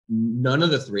none of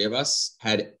the three of us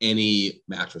had any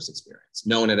mattress experience.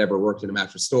 No one had ever worked in a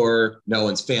mattress store. No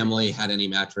one's family had any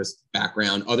mattress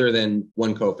background other than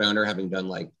one co-founder having done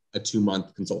like a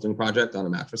 2-month consulting project on a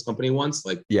mattress company once,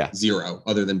 like zero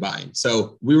other than buying.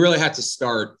 So we really had to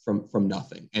start from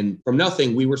nothing. And from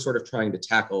nothing, we were sort of trying to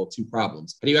tackle two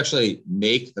problems. How do you actually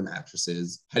make the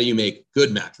mattresses? How do you make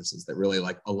good mattresses that really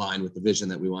like align with the vision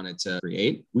that we wanted to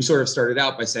create? We sort of started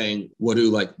out by saying, what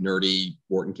do like nerdy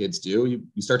Wharton kids do?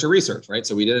 You start to research, right?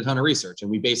 So we did a ton of research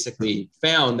and we basically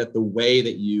found that the way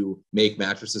that you make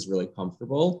mattresses really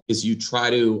comfortable is you try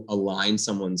to align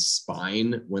someone's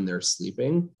spine when they're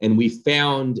sleeping. And we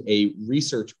found a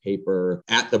research paper.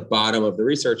 At the bottom of the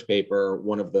research paper,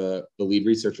 one of the lead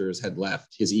researchers had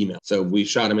left his email. So we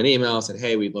shot him an email, said,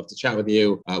 hey, we'd love to chat with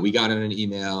you. We got in an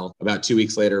email. About 2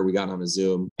 weeks later, we got on a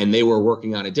Zoom and they were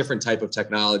working on a different type of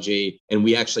technology. And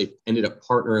we actually ended up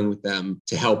partnering with them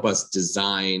to help us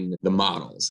design the models.